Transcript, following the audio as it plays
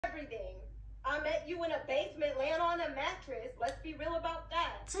everything. I met you in a basement laying on a mattress. Let's be real about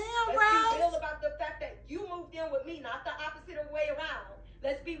that. Damn, Let's be real Ralph. about the fact that you moved in with me, not the opposite way around.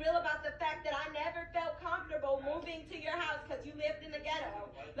 Let's be real about the fact that I never felt comfortable moving to your house because you lived in the ghetto.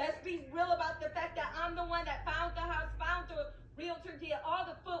 Let's be real about the fact that I'm the one that found the house, found the realtor, did all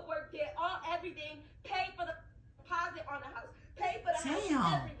the footwork, did everything, paid for the deposit on the house, paid for the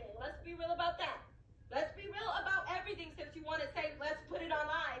house, everything. Let's be real about that. Let's be real about everything since you want to say, let's put it on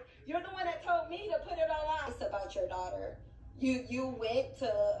live. You're the one that told me to put it on live. It's about your daughter. You went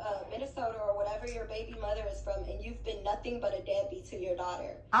to Minnesota or whatever your baby mother is from, and you've been nothing but a deadbeat to your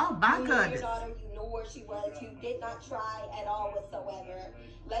daughter. Oh, my goodness. goodness. Your daughter, you knew where she was. You did not try at all whatsoever.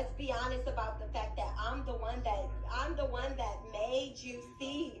 Let's be honest about the fact that I'm the one that made you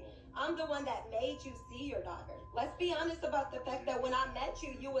see. I'm the one that made you see your daughter. Let's be honest about the fact that when I met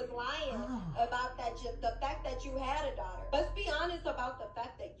you, you was lying about that, the fact that you had a daughter. Let's be honest about the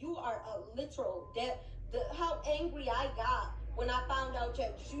fact that you are a literal how angry I got when I found out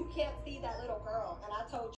that you can't see that little girl, and I told you.